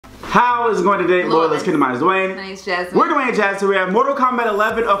How is it going today? Well, let's get to my Dwayne. My name's Jasmine. We're Dwayne and Jasmine. We have Mortal Kombat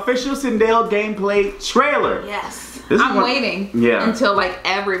 11 official Sindel gameplay trailer. Yes. I'm waiting until like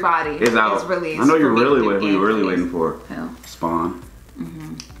everybody is released. I know you're really waiting for Who? Spawn.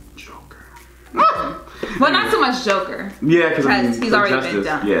 Joker. Well, not so much Joker. Yeah, because he's already been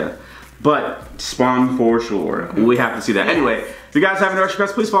done. Yeah. But Spawn for sure. We have to see that. Yes. Anyway, if you guys have any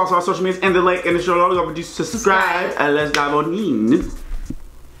requests, please follow us on our social medias and the link in the show notes. Don't forget to subscribe and let's dive on in.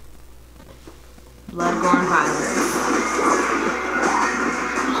 Blood, gore, and violence.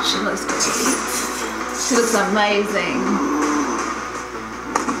 She looks great. She looks amazing.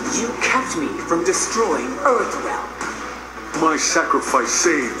 You kept me from destroying Earthrealm. My sacrifice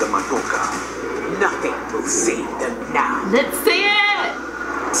saved the Madoka. Nothing will save them now. Let's see it!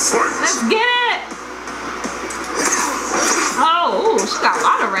 Let's get it! Oh, she got a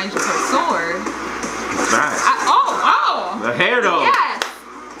lot of range with her sword. Right. The hair though. Yes.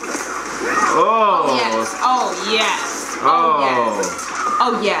 Oh. Yes. Oh yes. Oh. Yes.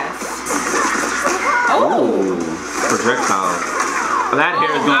 Oh yes. Oh. Projectile. That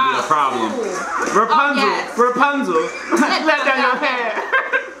hair is gonna be a problem. Rapunzel. Let down your hair.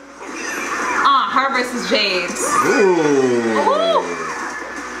 Her versus Jade. Ooh.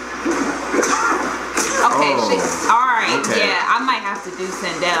 Okay, alright, okay. Yeah, I might have to do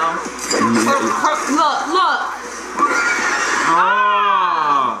Sindel. Look.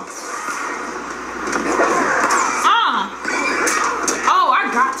 Oh,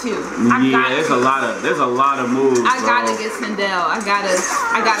 I got to. There's a lot of moves. I gotta get Sindel. I gotta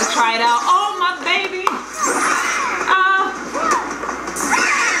try it out. Oh, my baby.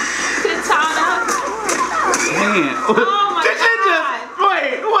 Katana. Man. Oh my God.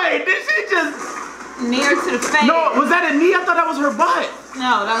 Wait, did she just knee her to the face? No, was that a knee? I thought that was her butt.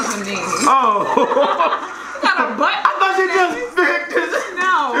 No, that was her knee. Oh. Got her butt. I thought she just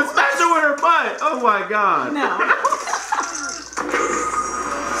smashed her with her butt. Oh my God. No.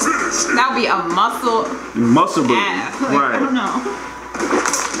 That would be a muscle booty. Like, right. I don't know.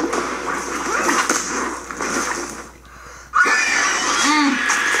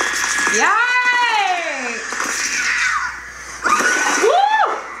 Yikes!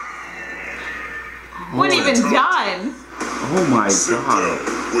 Woo! Wasn't even done. Oh my God.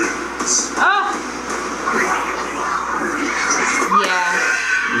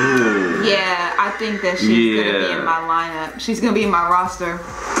 Yeah, I think that she's gonna be in my lineup. She's gonna be in my roster.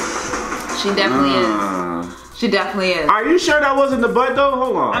 She definitely is. She definitely is. Are you sure that wasn't the butt though?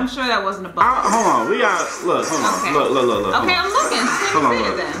 Hold on. I'm sure that wasn't a butt. Hold on. We got look. Hold on. Okay. Look. Okay, I'm looking. Hold on.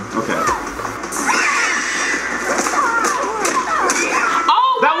 Then. Okay.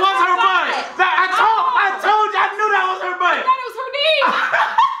 Oh, that was her butt. I told you. I knew that was her butt. I thought it was her knee.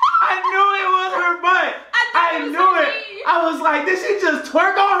 I knew it was her butt. I knew it. I was like, did she just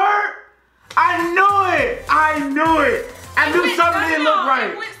twerk on her? I knew it. I knew something didn't look right.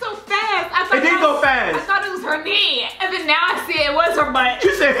 It went so fast. It did go fast. I thought it was her knee, and then now I see it was her butt.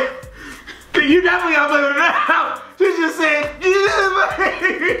 She said, "You definitely got to play with that." She just said,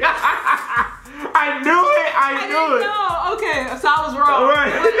 "I knew it. I knew it." No, okay, so I was wrong.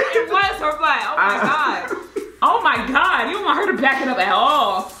 Right. It was her butt. Oh my God. Oh my God. You don't want her to back it up at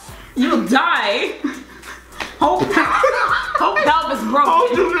all. You'll die. Hope pelvis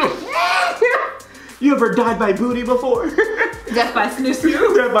broken. You ever died by booty before? Death by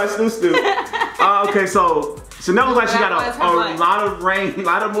snoo-snoo. Death by snoo-snoo. Okay, so that was like she got a lot of range, a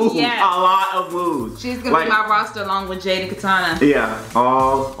lot of moves, yes. A lot of moves. She's gonna be my roster along with Jade and Katana. Yeah,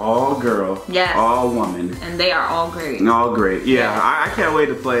 all girl. Yes. All woman. And they are all great. All great. Yeah, yes. I can't wait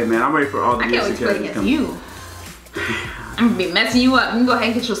to play, man. I'm ready for all the I can't wait to play against you. I'm gonna be messing you up. You can go ahead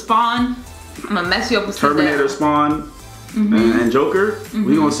and get your Spawn. I'm gonna mess you up with Terminator, Spawn. And Joker,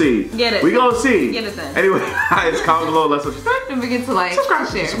 we gonna see. Get it. We gonna see. Get it then. Anyway, guys, comment below. Let's don't forget to like, subscribe,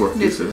 share. support.